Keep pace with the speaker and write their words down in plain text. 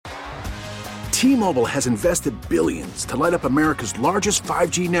T-Mobile has invested billions to light up America's largest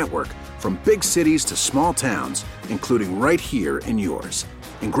 5G network, from big cities to small towns, including right here in yours.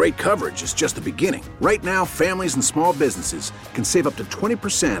 And great coverage is just the beginning. Right now, families and small businesses can save up to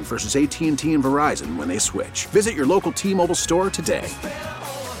 20% versus AT&T and Verizon when they switch. Visit your local T-Mobile store today.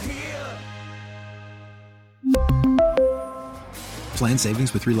 Plan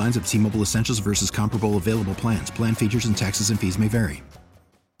savings with 3 lines of T-Mobile Essentials versus comparable available plans. Plan features and taxes and fees may vary.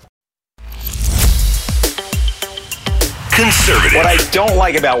 Conservative. What I don't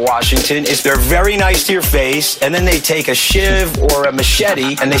like about Washington is they're very nice to your face, and then they take a shiv or a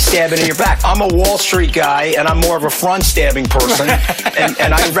machete and they stab it in your back. I'm a Wall Street guy, and I'm more of a front stabbing person,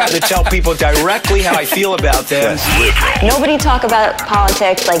 and I'd rather tell people directly how I feel about them. Liberal. Nobody talk about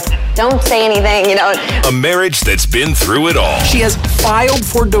politics, like, don't say anything, you know. A marriage that's been through it all. She has filed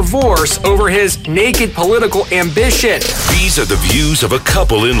for divorce over his naked political ambition. These are the views of a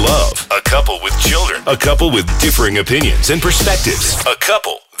couple in love, a couple with children, a couple with differing opinions and perspectives, a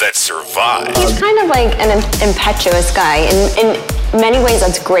couple that survived. He's kind of like an impetuous guy. In many ways,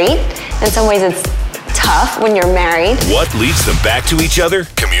 that's great. In some ways, it's tough when you're married. What leads them back to each other?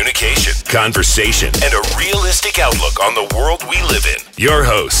 Communication, conversation, and a realistic outlook on the world we live in. Your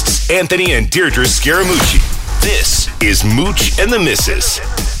hosts, Anthony and Deirdre Scaramucci. This is Mooch and the Missus.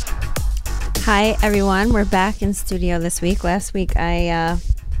 Hi, everyone. We're back in studio this week. Last week, I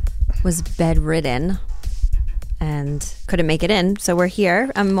was bedridden and couldn't make it in, so we're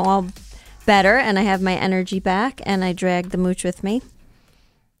here. I'm all better, and I have my energy back, and I dragged the Mooch with me.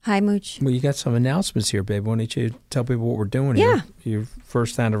 Hi, Mooch. Well, you got some announcements here, babe. Why don't you tell people what we're doing here? Your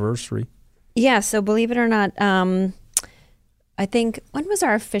first anniversary. Yeah, so believe it or not, I think, when was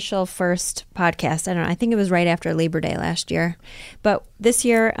our official first podcast? I don't know. I think it was right after Labor Day last year. But this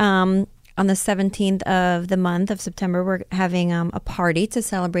year, on the 17th of the month of September, we're having a party to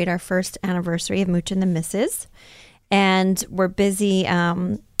celebrate our first anniversary of Mooch and the Missus. And we're busy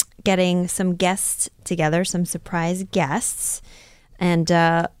getting some guests together, some surprise guests. And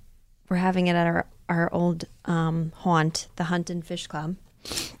we're having it at our old haunt, the Hunt and Fish Club.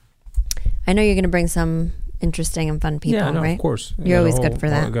 I know you're going to bring some interesting and fun people, right? Of course. You're always good for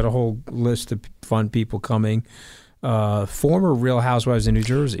that. I've got a whole list of fun people coming. Former Real Housewives in New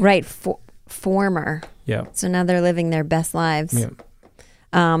Jersey. Right, former. Yeah. So now they're living their best lives. Yeah.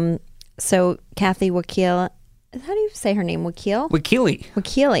 So Kathy Wakil, how do you say her name?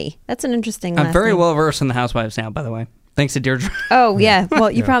 Wakili. That's an interesting last I'm very name. well versed in the Housewives now, by the way. Thanks to Deirdre. Oh, yeah.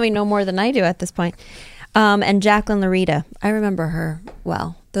 Well, you probably know more than I do at this point. And Jacqueline Larita. I remember her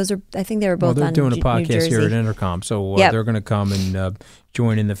well. I think they were both on they're doing a podcast here at Jersey. Intercom, so Yep. they're going to come and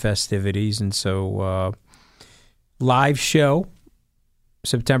join in the festivities. And so live show,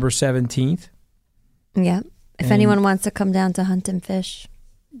 September 17th. Yeah. If anyone wants to come down to Hunt and Fish,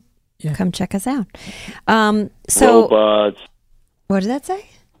 come check us out. So, robots. What did that say?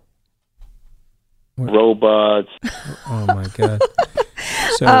 Robots. Oh, my God.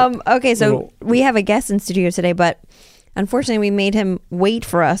 So, okay, so we have a guest in studio today, but unfortunately we made him wait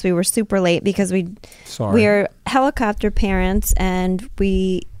for us. We were super late because we are helicopter parents, and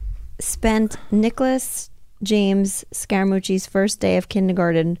we spent Nicholas James Scaramucci's first day of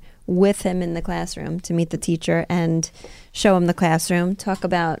kindergarten with him in the classroom to meet the teacher and show him the classroom, talk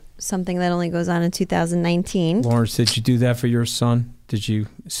about something that only goes on in 2019. Lawrence, did you do that for your son? Did you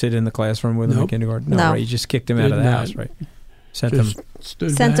sit in the classroom with him in kindergarten? No. Right? You just kicked him out of the house, right? Sent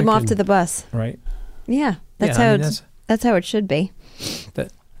him off to the bus. Right. Yeah, that's how it should be.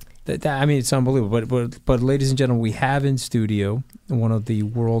 I mean, it's unbelievable. But ladies and gentlemen, we have in studio one of the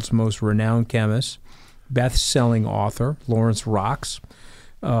world's most renowned chemists, best-selling author, Lawrence Rocks,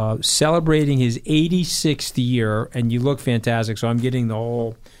 celebrating his 86th year, and you look fantastic. So I'm getting the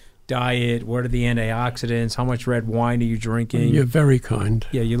whole diet. What are the antioxidants? How much red wine are you drinking? You're very kind.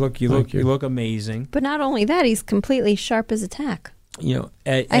 Yeah, you look amazing. But not only that, he's completely sharp as a tack.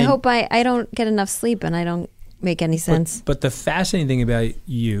 I hope I don't get enough sleep and I don't make any sense. But the fascinating thing about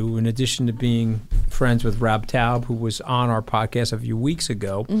you, in addition to being friends with Rob Taub, who was on our podcast a few weeks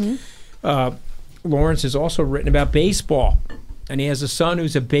ago, Lawrence has also written about baseball. And he has a son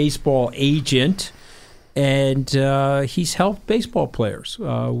who's a baseball agent. And he's helped baseball players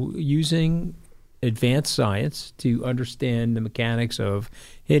using advanced science to understand the mechanics of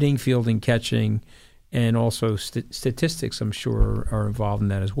hitting, fielding, catching, and also statistics, I'm sure, are involved in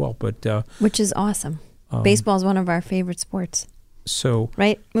that as well. But which is awesome. Baseball is one of our favorite sports. So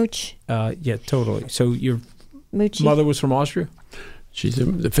right, Mooch? Yeah, totally. So your Moochie. mother was from Austria?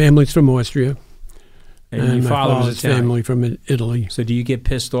 The family's from Austria. And your my father was father's Italian. family from Italy. So do you get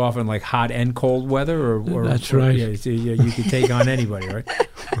pissed off in like hot and cold weather, or That's right. Yeah, so you can take on anybody, right?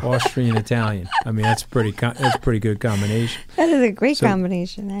 Austrian, Italian. I mean, that's pretty good combination. That is a great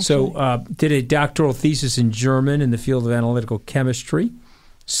combination, actually. So did a doctoral thesis in German in the field of analytical chemistry,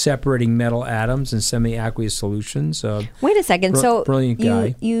 separating metal atoms in semi-aqueous solutions. Wait a second. So brilliant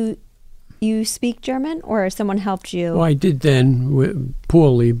guy. You speak German, or someone helped you? Well, I did then,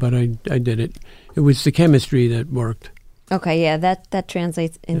 poorly, but I did it. It was the chemistry that worked. Okay, yeah, that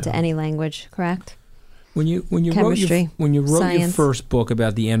translates into any language, correct? When you Chemistry, wrote your science. first book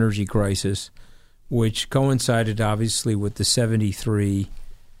about the energy crisis, which coincided obviously with the 73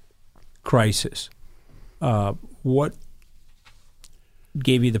 crisis, what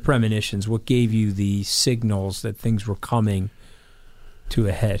gave you the premonitions? What gave you the signals that things were coming to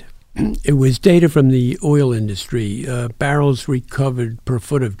a head? It was data from the oil industry. Barrels recovered per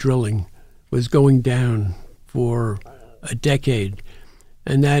foot of drilling was going down for a decade,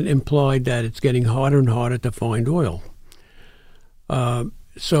 and that implied that it's getting harder and harder to find oil.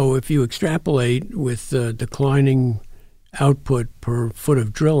 So if you extrapolate with the declining output per foot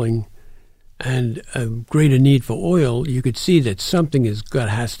of drilling and a greater need for oil, you could see that something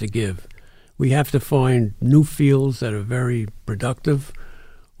has to give. We have to find new fields that are very productive,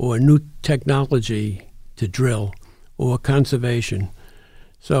 or new technology to drill, or conservation.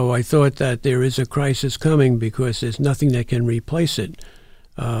 So I thought that there is a crisis coming because there's nothing that can replace it.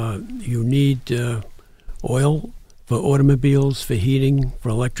 You need oil for automobiles, for heating, for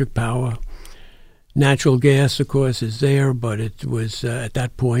electric power. Natural gas, of course, is there, but it was, at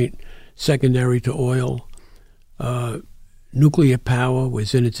that point, secondary to oil. Nuclear power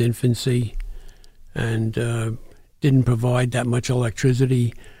was in its infancy and didn't provide that much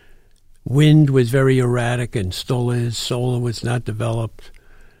electricity. Wind was very erratic and still is. Solar was not developed.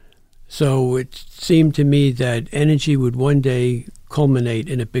 So it seemed to me that energy would one day culminate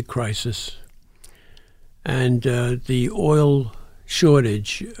in a big crisis. And the oil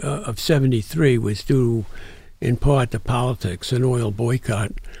shortage of 73 was due in part to politics, an oil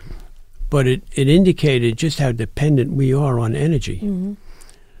boycott. But it indicated just how dependent we are on energy. Mm-hmm.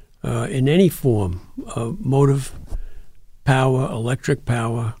 In any form, motive power, electric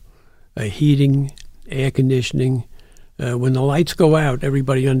power, heating, air conditioning. When the lights go out,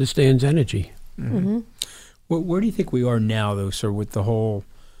 everybody understands energy. Mm-hmm. Where do you think we are now, though, sir, with the whole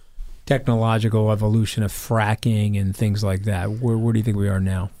technological evolution of fracking and things like that? Where do you think we are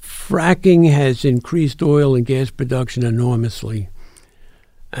now? Fracking has increased oil and gas production enormously.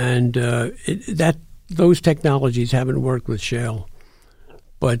 And those technologies haven't worked with shale,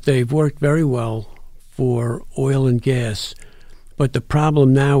 but they've worked very well for oil and gas. But the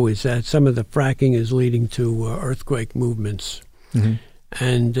problem now is that some of the fracking is leading to earthquake movements. Mm-hmm.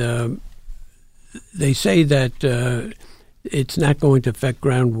 And they say that it's not going to affect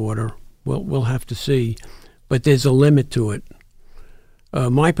groundwater. Well, we'll have to see. But there's a limit to it.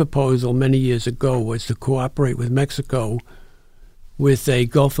 My proposal many years ago was to cooperate with Mexico with a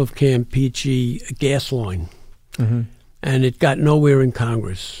Gulf of Campeche gas line. Mm-hmm. And it got nowhere in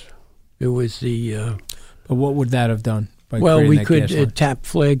Congress. It was the... but what would that have done? Well, we could tap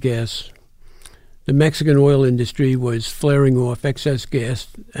flare gas. The Mexican oil industry was flaring off excess gas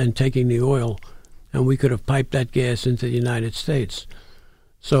and taking the oil, and we could have piped that gas into the United States.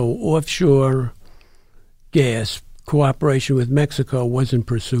 So offshore gas, cooperation with Mexico wasn't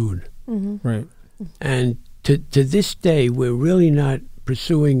pursued. Mm-hmm. Right. And to this day, we're really not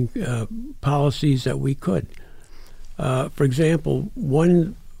pursuing policies that we could. For example,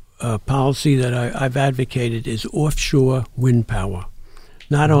 one policy that I've advocated is offshore wind power,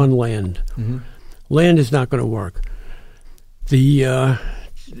 not on land. Mm-hmm. Land is not going to work. The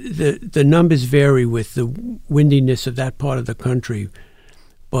numbers vary with the windiness of that part of the country,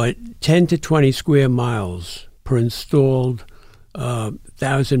 but 10 to 20 square miles per installed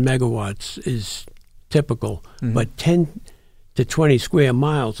 1,000 megawatts is typical. Mm-hmm. But 10 to 20 square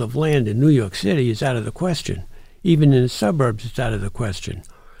miles of land in New York City is out of the question. Even in the suburbs, it's out of the question.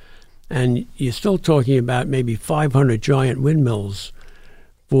 And you're still talking about maybe 500 giant windmills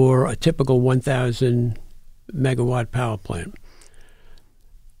for a typical 1,000 megawatt power plant.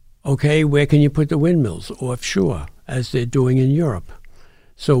 Okay, where can you put the windmills? Offshore, as they're doing in Europe.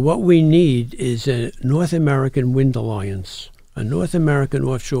 So what we need is a North American wind alliance, a North American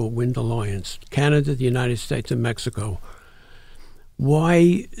offshore wind alliance, Canada, the United States, and Mexico.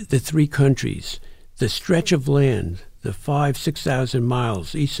 Why the three countries? The stretch of land, the 6,000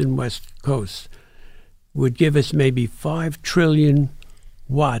 miles, east and west coast, would give us maybe 5 trillion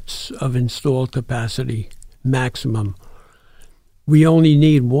watts of installed capacity maximum. We only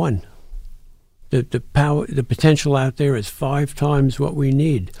need one The potential out there is 5 times what we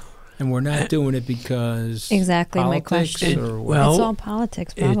need. And we're not doing it because exactly my politics question. or what? Well, it's all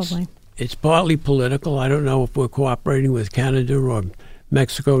politics, probably. It's partly political. I don't know if we're cooperating with Canada or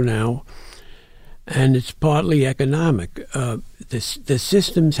Mexico now. And it's partly economic. The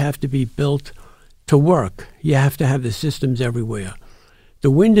systems have to be built to work. You have to have the systems everywhere. The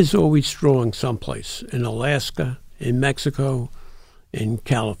wind is always strong someplace, in Alaska, in Mexico, in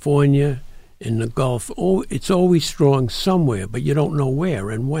California, in the Gulf. It's always strong somewhere, but you don't know where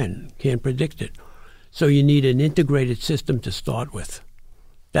and when. Can't predict it. So you need an integrated system to start with.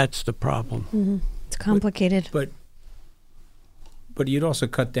 That's the problem. Mm-hmm. It's complicated. But you'd also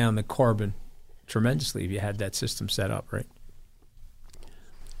cut down the carbon tremendously if you had that system set up, right?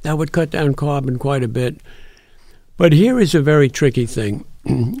 That would cut down carbon quite a bit. But here is a very tricky thing.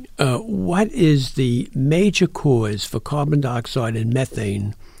 What is the major cause for carbon dioxide and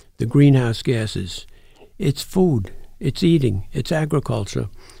methane, the greenhouse gases? It's food. It's eating. It's agriculture.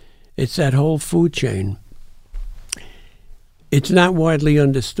 It's that whole food chain. It's not widely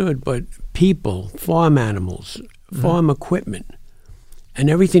understood, but people, farm animals, farm equipment, and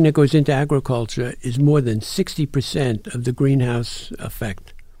everything that goes into agriculture is more than 60% of the greenhouse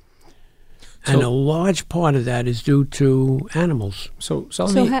effect. And a large part of that is due to animals. So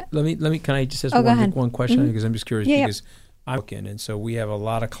let me. Can I just ask one question? Because I'm just curious because I'm looking, and so we have a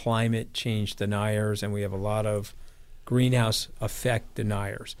lot of climate change deniers, and we have a lot of greenhouse effect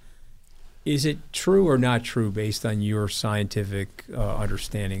deniers. Is it true or not true based on your scientific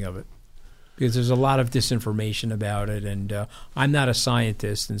understanding of it? Because there's a lot of disinformation about it, and I'm not a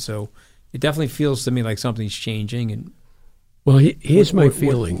scientist, and so it definitely feels to me like something's changing. And well, here's my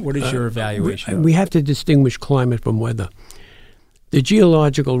feeling. What is your evaluation? We have to distinguish climate from weather. The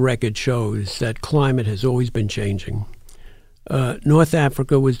geological record shows that climate has always been changing. North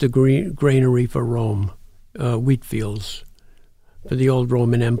Africa was the granary for Rome, wheat fields for the old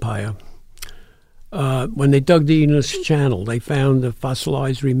Roman Empire. When they dug the English Channel, they found the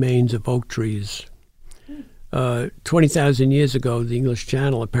fossilized remains of oak trees. 20,000 years ago, the English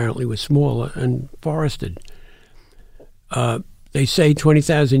Channel apparently was smaller and forested. They say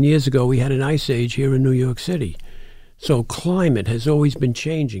 20,000 years ago we had an ice age here in New York City. So climate has always been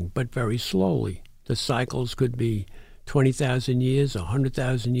changing, but very slowly. The cycles could be 20,000 years,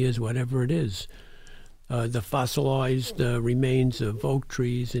 100,000 years, whatever it is. The fossilized remains of oak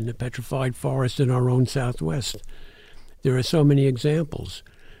trees in the petrified forest in our own Southwest. There are so many examples.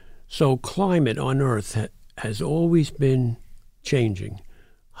 So climate on Earth has always been changing.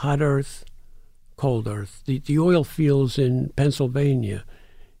 Hot Earth, cold Earth. The oil fields in Pennsylvania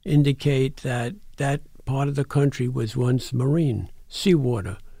indicate that that part of the country was once marine,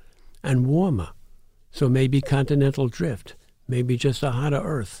 seawater, and warmer. So maybe continental drift, maybe just a hotter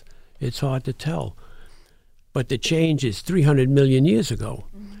Earth. It's hard to tell. But the change is 300 million years ago.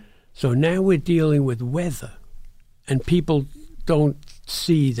 Mm-hmm. So now we're dealing with weather. And people don't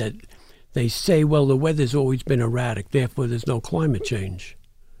see that. They say, well, the weather's always been erratic, therefore there's no climate change.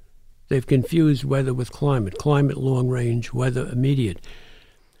 They've confused weather with climate. Climate long range, weather immediate.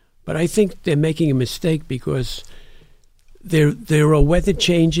 But I think they're making a mistake because there are weather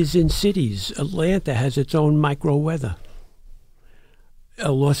changes in cities. Atlanta has its own micro-weather.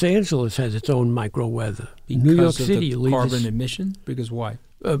 Los Angeles has its own micro-weather. New York City leads carbon emission? Because why?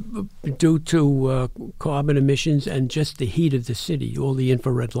 Due to carbon emissions and just the heat of the city, all the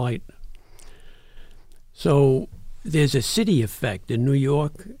infrared light. So there's a city effect in New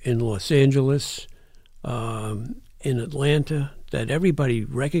York, in Los Angeles, in Atlanta that everybody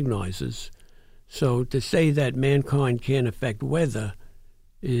recognizes. So to say that mankind can't affect weather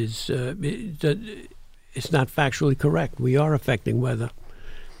is it's not factually correct. We are affecting weather.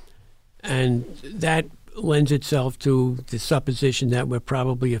 And that lends itself to the supposition that we're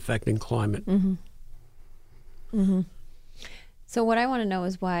probably affecting climate. Mm-hmm. Mm-hmm. So what I want to know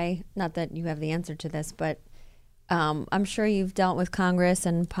is why, not that you have the answer to this, but I'm sure you've dealt with Congress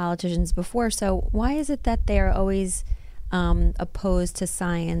and politicians before. So why is it that they are always opposed to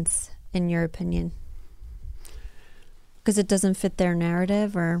science, in your opinion? Because it doesn't fit their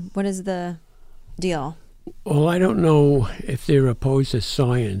narrative, or what is the deal? Well, I don't know if they're opposed to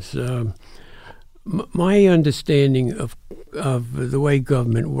science. My understanding of the way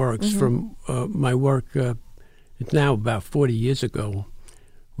government works from my work, it's now about 40 years ago,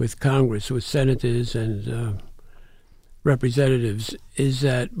 with Congress, with senators and representatives, is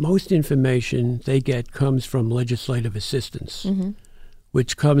that most information they get comes from legislative assistants,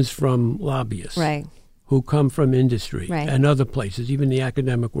 which comes from lobbyists. Right. Who come from industry and other places, even the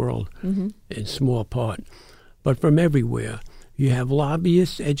academic world in small part, but from everywhere. You have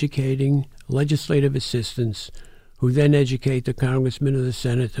lobbyists educating legislative assistants who then educate the congressman or the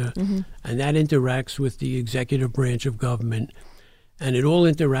senator, and that interacts with the executive branch of government, and it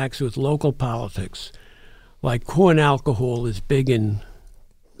all interacts with local politics. Like corn alcohol is big in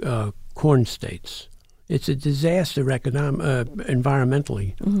corn states. It's a disaster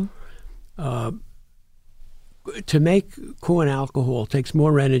environmentally. To make corn alcohol takes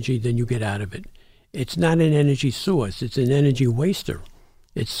more energy than you get out of it. It's not an energy source. It's an energy waster.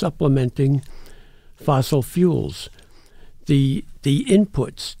 It's supplementing fossil fuels. The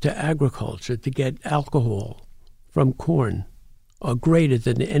inputs to agriculture to get alcohol from corn are greater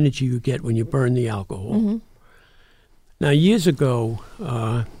than the energy you get when you burn the alcohol. Now, years ago,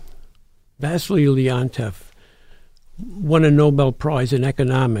 Vasily Leontief won a Nobel Prize in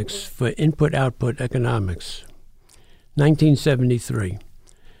economics for input-output economics, 1973.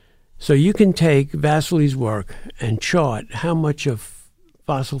 So you can take Vasily's work and chart how much of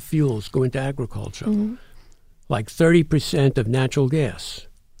fossil fuels go into agriculture. Like 30% of natural gas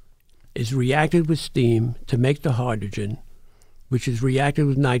is reacted with steam to make the hydrogen, which is reacted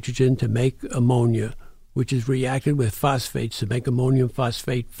with nitrogen to make ammonia, which is reacted with phosphates to make ammonium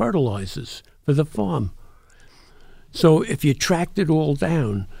phosphate fertilizers for the farm. So if you tracked it all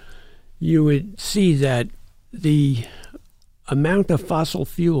down, you would see that the amount of fossil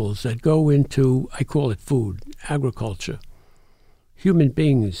fuels that go into, I call it food, agriculture, human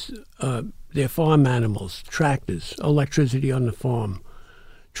beings, their farm animals, tractors, electricity on the farm,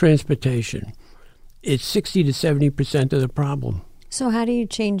 transportation, it's 60 to 70% of the problem. So how do you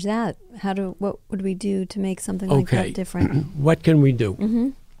change that? What would we do to make something like that different? What can we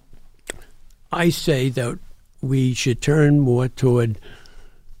do? I say that we should turn more toward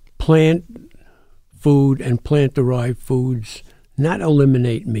plant food and plant-derived foods, not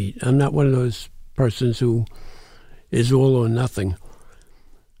eliminate meat. I'm not one of those persons who is all or nothing.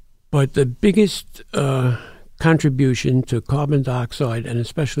 But the biggest contribution to carbon dioxide, and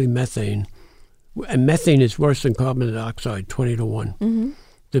especially methane, and methane is worse than carbon dioxide, 20 to 1.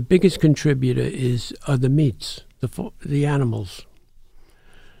 The biggest contributor are the meats, the animals.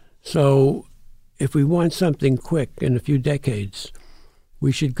 So if we want something quick in a few decades,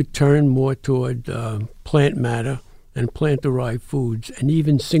 we should turn more toward plant matter and plant-derived foods, and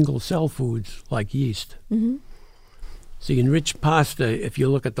even single-cell foods like yeast. See, in rich pasta, if you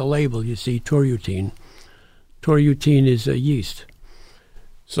look at the label, you see taurine. Taurine is a yeast.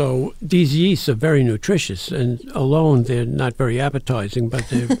 So these yeasts are very nutritious, and alone they're not very appetizing, but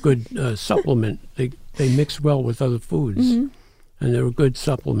they're a good supplement. They mix well with other foods, and they're a good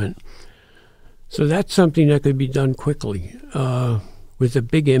supplement. So that's something that could be done quickly with a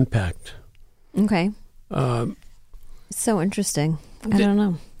big impact. Okay. So interesting. I don't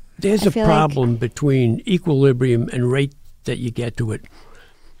know. There's a problem between equilibrium and rate that you get to it.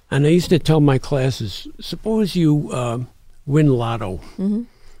 And I used to tell my classes, suppose you win lotto,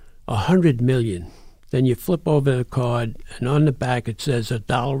 100 million. Then you flip over the card, and on the back it says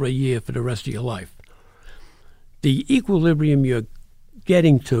 $1 a year for the rest of your life. The equilibrium you're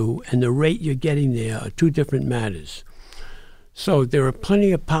getting to and the rate you're getting there are two different matters. So there are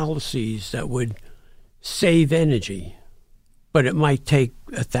plenty of policies that would save energy, but it might take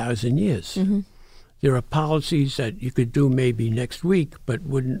 1,000 years. There are policies that you could do maybe next week, but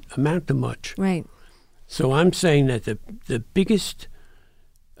wouldn't amount to much. Right. So I'm saying that the biggest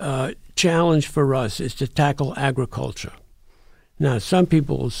challenge for us is to tackle agriculture. Now, some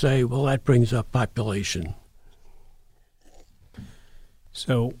people will say, well, that brings up population.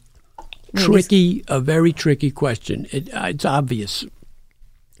 So, a very tricky question. It's obvious.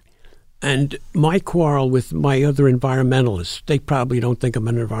 And my quarrel with my other environmentalists, they probably don't think I'm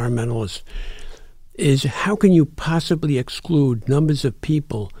an environmentalist, is how can you possibly exclude numbers of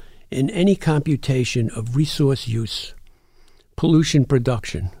people in any computation of resource use, pollution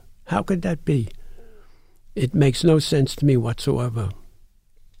production? How could that be? It makes no sense to me whatsoever.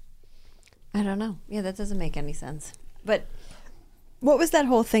 I don't know. Yeah, that doesn't make any sense. But what was that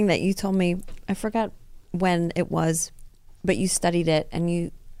whole thing that you told me? I forgot when it was, but you studied it and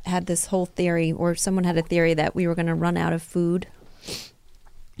you had this whole theory, or someone had a theory that we were going to run out of food.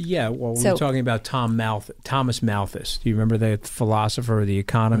 Yeah, well, we were talking about Thomas Malthus. Do you remember the philosopher, the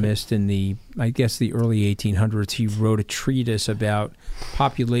economist in the early 1800s? He wrote a treatise about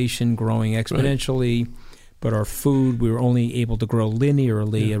population growing exponentially, but our food, we were only able to grow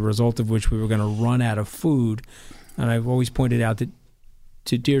linearly, a result of which we were going to run out of food. And I've always pointed out that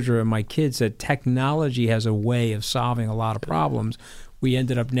to Deirdre and my kids that technology has a way of solving a lot of problems. we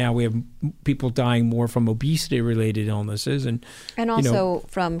ended up now we have people dying more from obesity-related illnesses, and also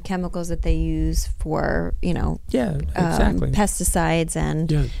from chemicals that they use for exactly pesticides and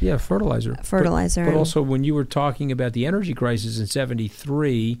fertilizer. But also when you were talking about the energy crisis in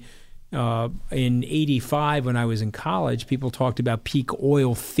 '73. In '85, when I was in college, people talked about peak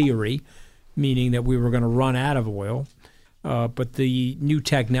oil theory, meaning that we were going to run out of oil. But the new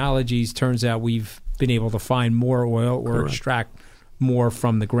technologies, turns out we've been able to find more oil or extract more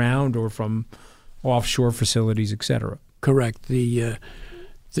from the ground or from offshore facilities, et cetera. Correct. The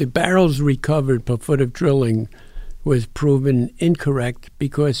barrels recovered per foot of drilling was proven incorrect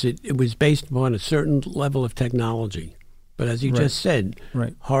because it was based upon a certain level of technology. But as you just said,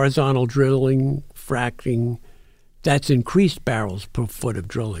 horizontal drilling, fracking, that's increased barrels per foot of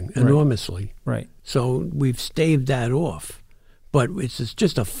drilling enormously. Right. So we've staved that off. But it's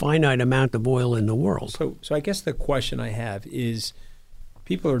just a finite amount of oil in the world. So I guess the question I have is,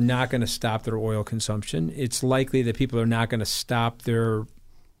 people are not going to stop their oil consumption. It's likely that people are not going to stop their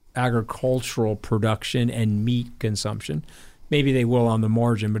agricultural production and meat consumption. Maybe they will on the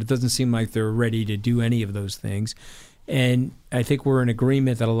margin, but it doesn't seem like they're ready to do any of those things. And I think we're in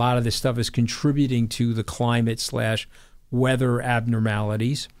agreement that a lot of this stuff is contributing to the climate/weather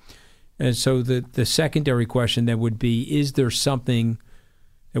abnormalities. And so the secondary question then would be, is there something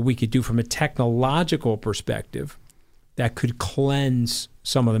that we could do from a technological perspective that could cleanse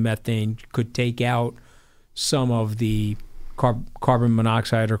some of the methane, could take out some of the carbon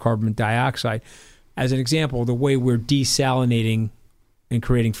monoxide or carbon dioxide? As an example, the way we're desalinating and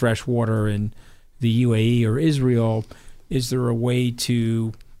creating fresh water in the UAE or Israel, is there a way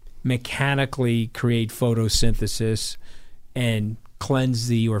to mechanically create photosynthesis and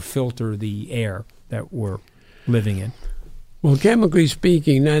cleanse or filter the air that we're living in? Well, chemically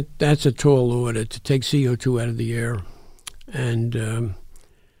speaking, that's a tall order to take CO2 out of the air. And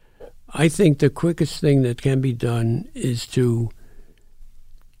I think the quickest thing that can be done is to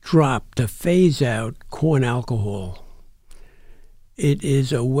phase out corn alcohol. It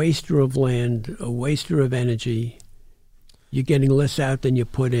is a waster of land, a waster of energy. You're getting less out than you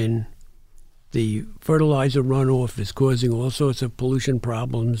put in. The fertilizer runoff is causing all sorts of pollution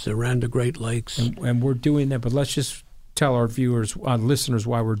problems around the Great Lakes. And we're doing that, but let's just tell our viewers, listeners,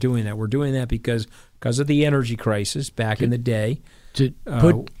 why we're doing that. We're doing that because of the energy crisis back in the day. To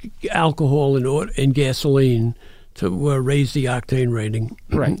put alcohol in gasoline to raise the octane rating.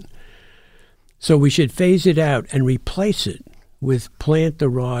 Right. So we should phase it out and replace it with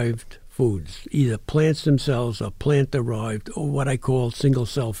plant-derived foods, either plants themselves or plant-derived, or what I call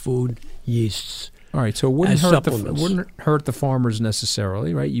single-cell food yeasts. All right, so it wouldn't hurt the farmers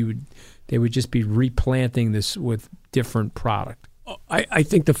necessarily, right? They would just be replanting this with different product. I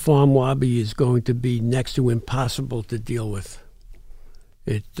think the farm lobby is going to be next to impossible to deal with.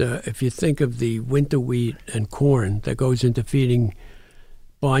 If you think of the winter wheat and corn that goes into feeding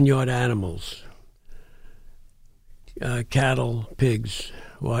barnyard animals, cattle, pigs,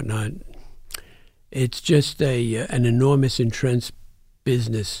 whatnot, it's just an enormous entrenched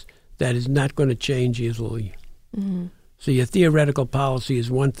business that is not going to change easily. Mm-hmm. So your theoretical policy is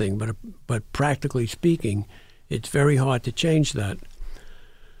one thing, but practically speaking, it's very hard to change that.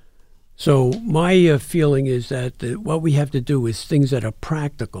 So my feeling is that what we have to do is things that are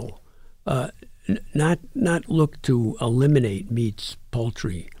practical, not look to eliminate meats,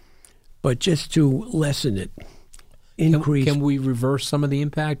 poultry, but just to lessen it, increase. Can we reverse some of the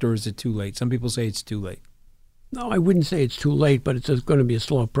impact, or is it too late? Some people say it's too late. No, I wouldn't say it's too late, but it's going to be a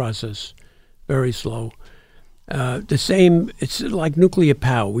slow process, very slow. It's like nuclear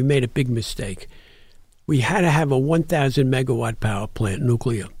power. We made a big mistake. We had to have a 1,000 megawatt power plant,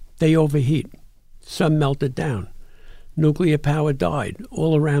 nuclear. They overheat. Some melted down. Nuclear power died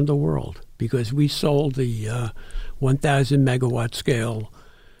all around the world because we sold the 1,000 megawatt scale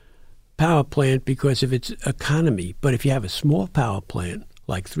power plant because of its economy. But if you have a small power plant,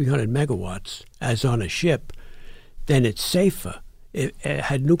 like 300 megawatts, as on a ship, then it's safer.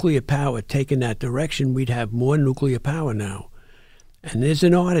 Had nuclear power taken that direction, we'd have more nuclear power now. And there's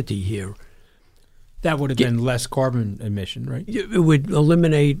an oddity here. That would have been less carbon emission, right? It would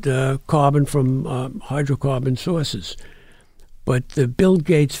eliminate carbon from hydrocarbon sources. But the Bill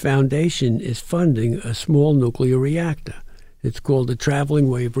Gates Foundation is funding a small nuclear reactor. It's called the traveling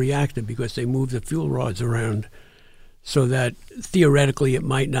wave reactor because they move the fuel rods around so that theoretically it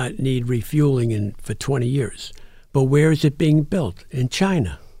might not need refueling for 20 years. But where is it being built? In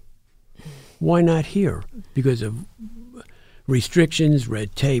China. Why not here? Because of restrictions,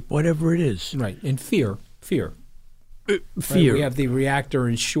 red tape, whatever it is. Right, and fear. Fear. Right? We have the reactor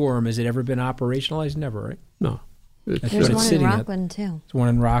in Shoreham. Has it ever been operationalized? Never, right? No. That's There's what one it's in sitting Rockland, at. too. There's one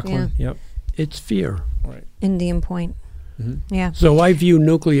in Rockland. Yep. It's fear. Right. Indian Point. Yeah. So I view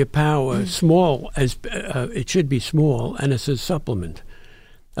nuclear power small as it should be small, and it's a supplement.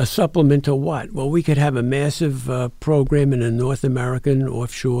 A supplement to what? Well, we could have a massive program in a North American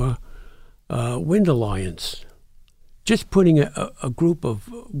offshore wind alliance. Just putting a group of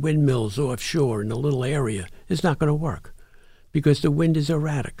windmills offshore in a little area is not going to work because the wind is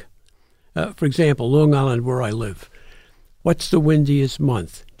erratic. For example, Long Island, where I live, what's the windiest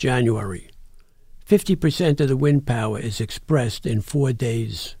month? January. 50% of the wind power is expressed in 4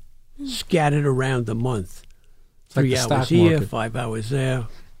 days, scattered around the month. It's like 3 the hours stock here, market. 5 hours there.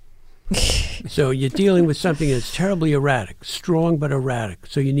 So you're dealing with something that's terribly erratic, strong but erratic.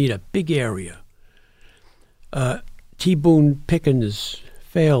 So you need a big area. T. Boone Pickens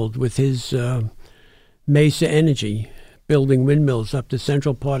failed with his Mesa Energy, building windmills up the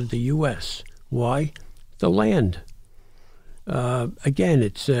central part of the U.S. Why? The land. Again,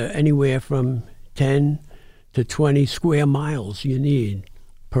 it's anywhere from 10 to 20 square miles you need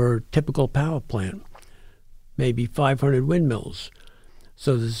per typical power plant, maybe 500 windmills.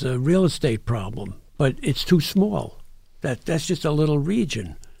 So there's a real estate problem, but it's too small. That's just a little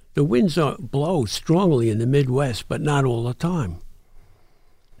region. The winds blow strongly in the Midwest, but not all the time.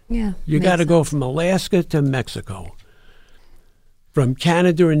 Yeah. You got to go from Alaska to Mexico, from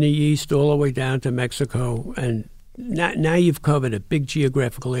Canada in the east all the way down to Mexico, and now you've covered a big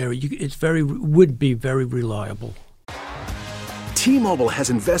geographical area. Would be very reliable. T-Mobile has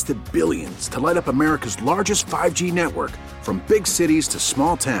invested billions to light up America's largest 5G network, from big cities to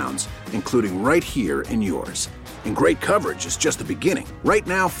small towns, including right here in yours. And great coverage is just the beginning. Right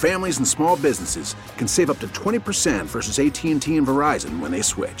now, families and small businesses can save up to 20% versus AT&T and Verizon when they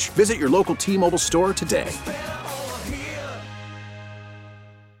switch. Visit your local T-Mobile store today.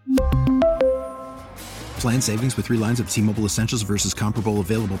 Plan savings with 3 lines of T-Mobile Essentials versus comparable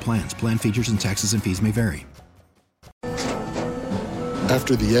available plans. Plan features and taxes and fees may vary.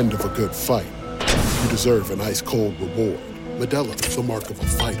 After the end of a good fight, you deserve an ice-cold reward. Modelo is the mark of a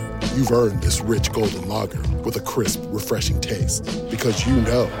fighter. You've earned this rich golden lager with a crisp, refreshing taste. Because you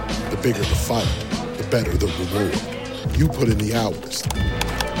know, the bigger the fight, the better the reward. You put in the hours,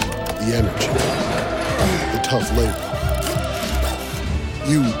 the energy, the tough labor.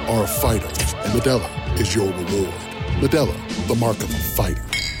 You are a fighter, and Modelo is your reward. Modelo, the mark of a fighter.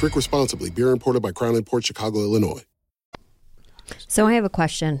 Drink responsibly. Beer imported by Crown Imports, Chicago, Illinois. So I have a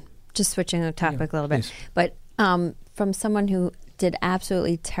question, just switching the topic a little bit. Please. But from someone who did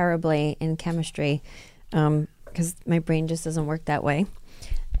absolutely terribly in chemistry, because my brain just doesn't work that way.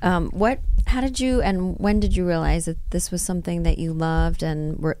 How did you and when did you realize that this was something that you loved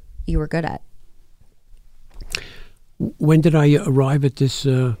and you were good at? When did I arrive at this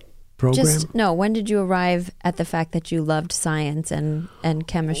program? When did you arrive at the fact that you loved science and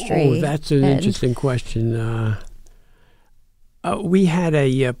chemistry? Oh, that's an interesting question. We had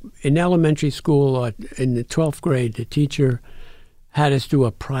in elementary school, in the 12th grade, the teacher had us do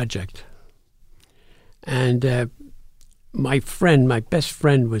a project. And my best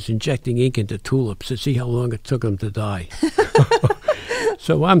friend was injecting ink into tulips to see how long it took them to die.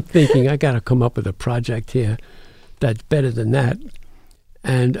 So I'm thinking, I got to come up with a project here that's better than that.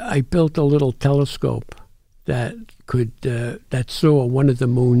 And I built a little telescope that saw one of the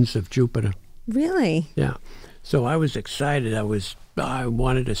moons of Jupiter. Really? Yeah. So I was excited. I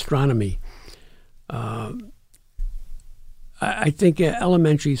wanted astronomy. I think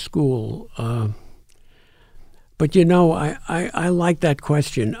elementary school. But I like that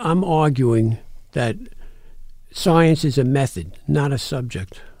question. I'm arguing that science is a method, not a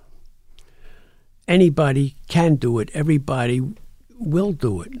subject. Anybody can do it. Everybody will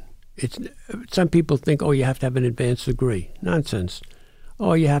do it. Some people think, you have to have an advanced degree. Nonsense.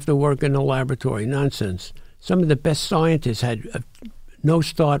 You have to work in a laboratory. Nonsense. Some of the best scientists had no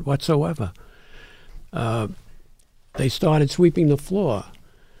start whatsoever. They started sweeping the floor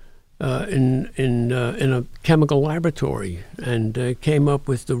in a chemical laboratory and came up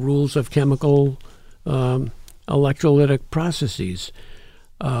with the rules of chemical electrolytic processes,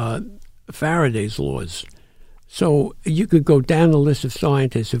 Faraday's laws. So you could go down the list of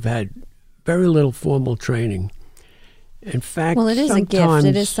scientists who've had very little formal training. In fact, it is a gift.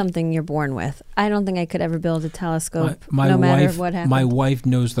 It is something you're born with. I don't think I could ever build a telescope, no matter what happens. My wife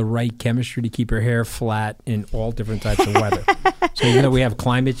knows the right chemistry to keep her hair flat in all different types of weather. So even though we have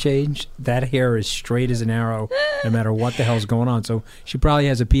climate change, that hair is straight as an arrow, no matter what the hell's going on. So she probably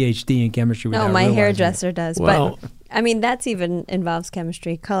has a PhD in chemistry. No, my hairdresser does. Well, but I mean, that's even involves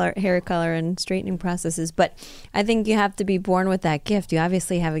chemistry, hair color, and straightening processes. But I think you have to be born with that gift. You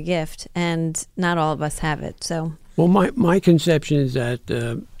obviously have a gift, and not all of us have it. So Well, my conception is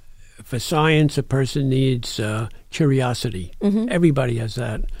that for science, a person needs curiosity. Mm-hmm. Everybody has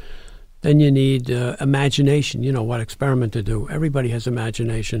that. Then you need imagination, what experiment to do. Everybody has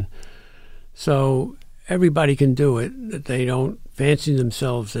imagination. So everybody can do it. They don't fancy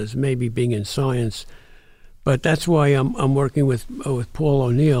themselves as maybe being in science. But that's why I'm working with Paul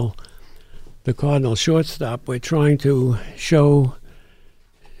O'Neill, the Cardinal shortstop. We're trying to show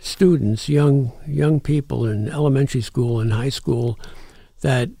students, young people in elementary school and high school,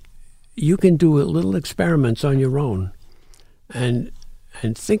 that you can do little experiments on your own, and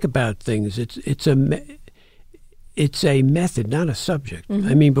think about things. It's a method, not a subject. Mm-hmm.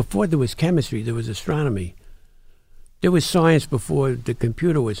 I mean, before there was chemistry, there was astronomy. There was science before the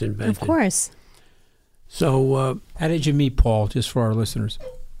computer was invented. Of course. So, how did you meet Paul? Just for our listeners,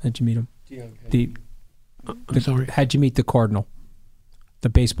 how did you meet him? I'm sorry. How'd you meet the Cardinal, the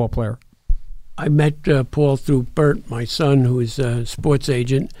baseball player? I met Paul through Bert, my son, who is a sports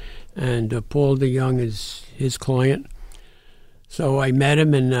agent, and Paul DeYoung is his client. So I met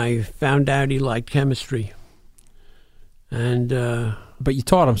him, and I found out he liked chemistry. And but you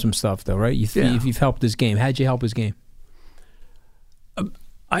taught him some stuff, though, right? Yeah. You've helped his game. How'd you help his game?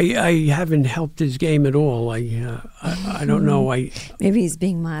 I haven't helped his game at all. I don't know. Maybe he's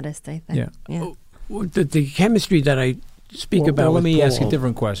being modest, I think. Yeah. The chemistry that I speak about. Well, let with me Paul, ask a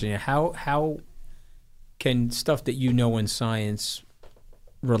different question. How can stuff that you know in science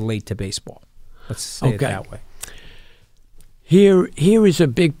relate to baseball? Let's say it that way. Here is a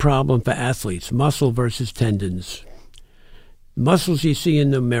big problem for athletes: muscle versus tendons. Muscles you see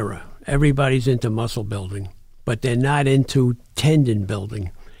in the mirror. Everybody's into muscle building, but they're not into tendon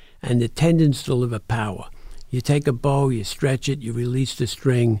building. And the tendons deliver power. You take a bow, you stretch it, you release the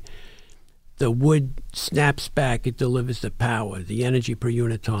string. The wood snaps back, it delivers the power, the energy per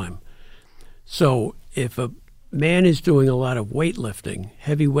unit time. So if a man is doing a lot of weightlifting,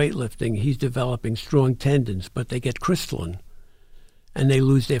 heavy weightlifting, he's developing strong tendons, but they get crystalline and they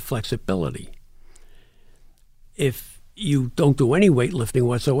lose their flexibility. If you don't do any weightlifting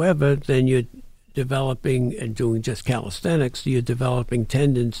whatsoever, then you're developing and doing just calisthenics, you're developing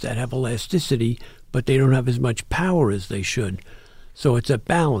tendons that have elasticity, but they don't have as much power as they should. So it's a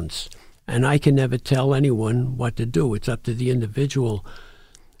balance. And I can never tell anyone what to do. It's up to the individual.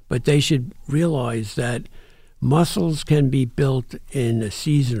 But they should realize that muscles can be built in a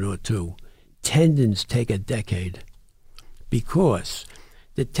season or two. Tendons take a decade because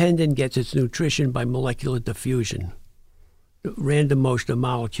the tendon gets its nutrition by molecular diffusion, random motion of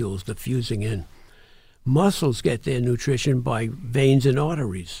molecules diffusing in. Muscles get their nutrition by veins and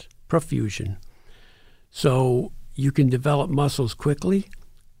arteries, perfusion. So you can develop muscles quickly.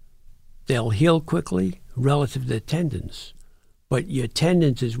 They'll heal quickly relative to the tendons. But your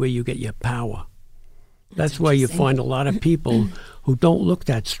tendons is where you get your power. That's why you find a lot of people who don't look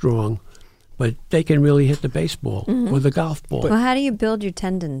that strong, but they can really hit the baseball or the golf ball. Well, how do you build your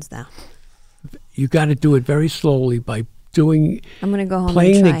tendons, though? You got to do it very slowly by I'm going to go home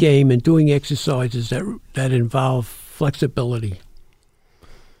playing and try. the game and doing exercises that involve flexibility.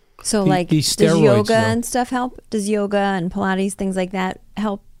 So, these does steroids, yoga though. and stuff help? Does yoga and Pilates, things like that,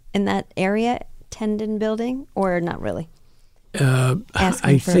 help in that area, tendon building, or not really?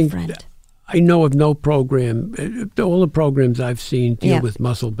 Asking for a friend. I know of no program. All the programs I've seen deal with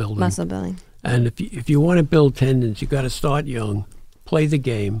muscle building. Muscle building. And if you want to build tendons, you got to start young, play the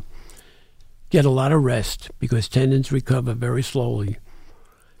game, get a lot of rest because tendons recover very slowly.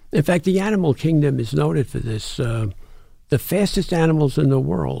 In fact, the animal kingdom is noted for this. The fastest animals in the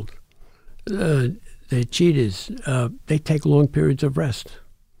world, the cheetahs, they take long periods of rest.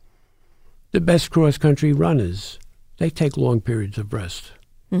 The best cross-country runners, they take long periods of rest.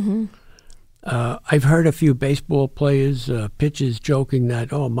 Mm-hmm. I've heard a few baseball players, pitchers joking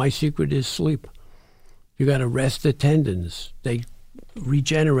that, my secret is sleep. You got to rest the tendons. They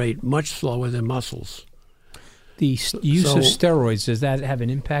regenerate much slower than muscles. The use of steroids, does that have an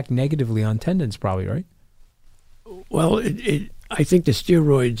impact negatively on tendons probably, right? Well, I think the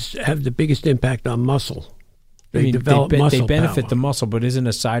steroids have the biggest impact on muscle. They develop muscle They benefit power. the muscle, but isn't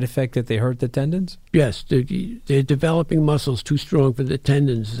a side effect that they hurt the tendons? Yes, they're developing muscles too strong for the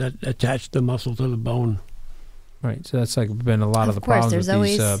tendons that attach the muscle to the bone. Right, so that's been a lot of the course, problems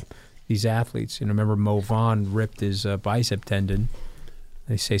there's with these athletes. Remember Mo Vaughn ripped his bicep tendon.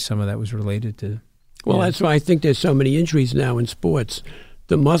 They say some of that was related to... Well, that's why I think there's so many injuries now in sports.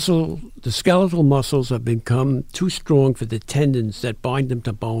 The skeletal muscles have become too strong for the tendons that bind them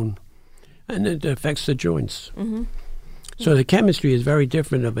to bone, and it affects the joints. Mm-hmm. So the chemistry is very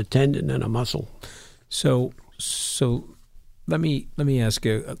different of a tendon and a muscle. So let me ask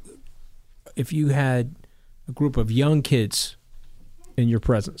you, if you had a group of young kids in your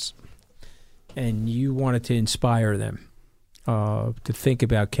presence, and you wanted to inspire them to think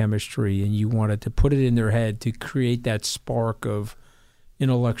about chemistry, and you wanted to put it in their head to create that spark of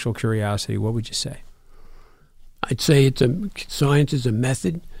intellectual curiosity, what would you say? I'd say science is a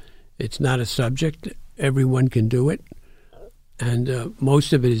method. It's not a subject. Everyone can do it. And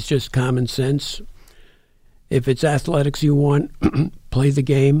most of it is just common sense. If it's athletics you want, play the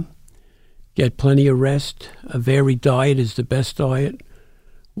game, get plenty of rest. A varied diet is the best diet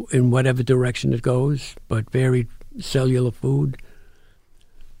in whatever direction it goes, but varied cellular food.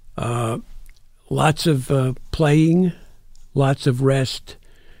 Lots of playing, lots of rest,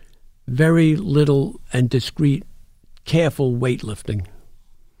 very little and discreet, careful weightlifting.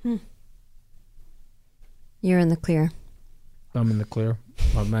 You're in the clear. I'm in the clear.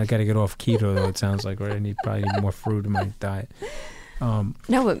 I got to get off keto, though, it sounds like, right? I probably need more fruit in my diet. No,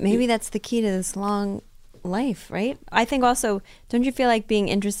 but maybe that's the key to this long life, right? I think also, don't you feel like being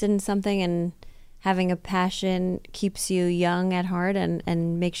interested in something and having a passion keeps you young at heart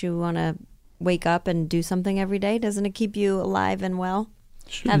and makes you want to wake up and do something every day? Doesn't it keep you alive and well?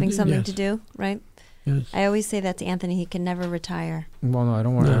 Having something to do, right? Yes. I always say that to Anthony. He can never retire. Well, no, I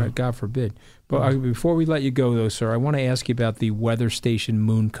don't want to. God forbid. But before we let you go, though, sir, I want to ask you about the weather station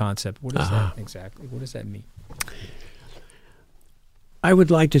moon concept. What is that exactly? What does that mean? I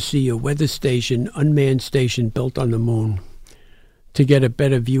would like to see a weather station, unmanned station built on the moon to get a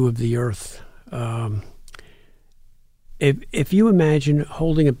better view of the Earth. If you imagine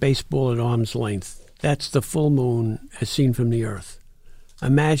holding a baseball at arm's length, that's the full moon as seen from the Earth.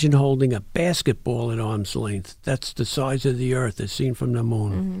 Imagine holding a basketball at arm's length. That's the size of the Earth as seen from the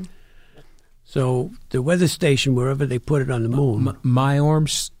moon. Mm-hmm. So the weather station, wherever they put it on the moon. My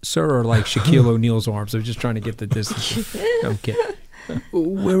arms, sir, are like Shaquille O'Neal's arms. I'm just trying to get the distance. I'm kidding.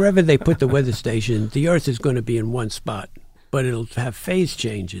 Wherever they put the weather station, the Earth is going to be in one spot, but it'll have phase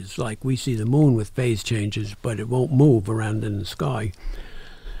changes, like we see the moon with phase changes, but it won't move around in the sky.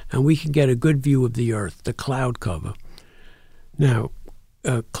 And we can get a good view of the Earth, the cloud cover. Now,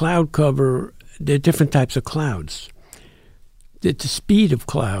 cloud cover, there are different types of clouds. The speed of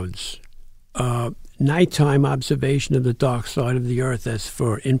clouds, nighttime observation of the dark side of the Earth as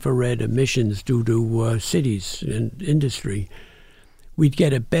for infrared emissions due to cities and industry, we'd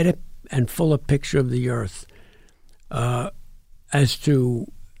get a better and fuller picture of the Earth as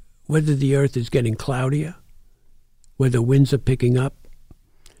to whether the Earth is getting cloudier, whether winds are picking up,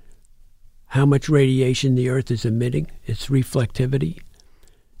 how much radiation the Earth is emitting, its reflectivity.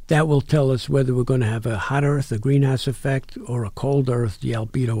 That will tell us whether we're going to have a hot Earth, a greenhouse effect, or a cold Earth, the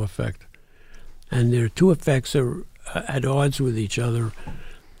albedo effect. And there are two effects that are at odds with each other.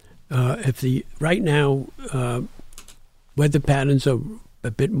 Right now, weather patterns are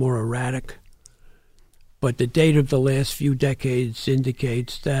a bit more erratic, but the data of the last few decades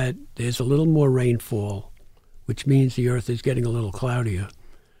indicates that there's a little more rainfall, which means the Earth is getting a little cloudier.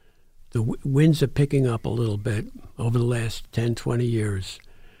 The winds are picking up a little bit over the last 10, 20 years.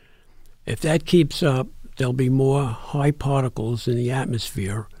 If that keeps up, there'll be more high particles in the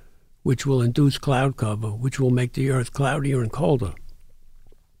atmosphere, which will induce cloud cover, which will make the Earth cloudier and colder.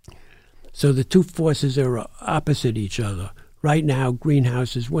 So the two forces are opposite each other. Right now,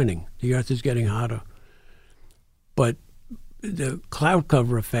 greenhouse is winning. The Earth is getting hotter. But the cloud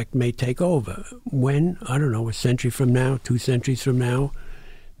cover effect may take over. When? I don't know, a century from now, 2 centuries from now,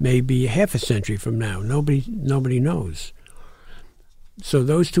 maybe half a century from now. Nobody knows. So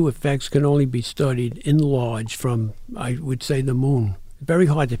those two effects can only be studied in large from, I would say, the moon. Very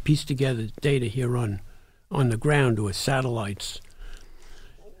hard to piece together data here on the ground or satellites.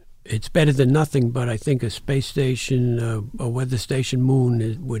 It's better than nothing, but I think a space station, a weather station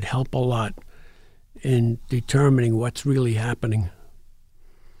moon would help a lot in determining what's really happening.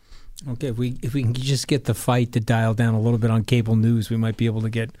 Okay, if we can just get the fight to dial down a little bit on cable news, we might be able to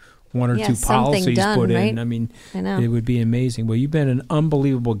get one or two policies done, put in. Right? I mean, I know. It would be amazing. Well, you've been an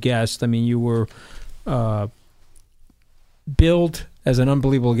unbelievable guest. I mean, you were billed as an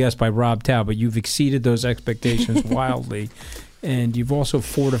unbelievable guest by Rob Taub, but you've exceeded those expectations wildly. And you've also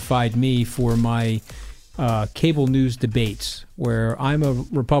fortified me for my cable news debates, where I'm a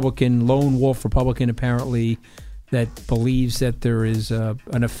Republican, lone wolf Republican apparently, that believes that there is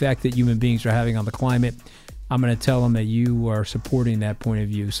an effect that human beings are having on the climate. I'm going to tell them that you are supporting that point of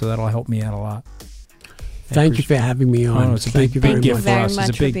view, so that'll help me out a lot. Thank you for having me on. Oh, it's a big gift for us.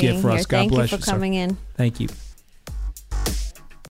 It's a big gift for us. God bless you, Thank you for coming in. Thank you.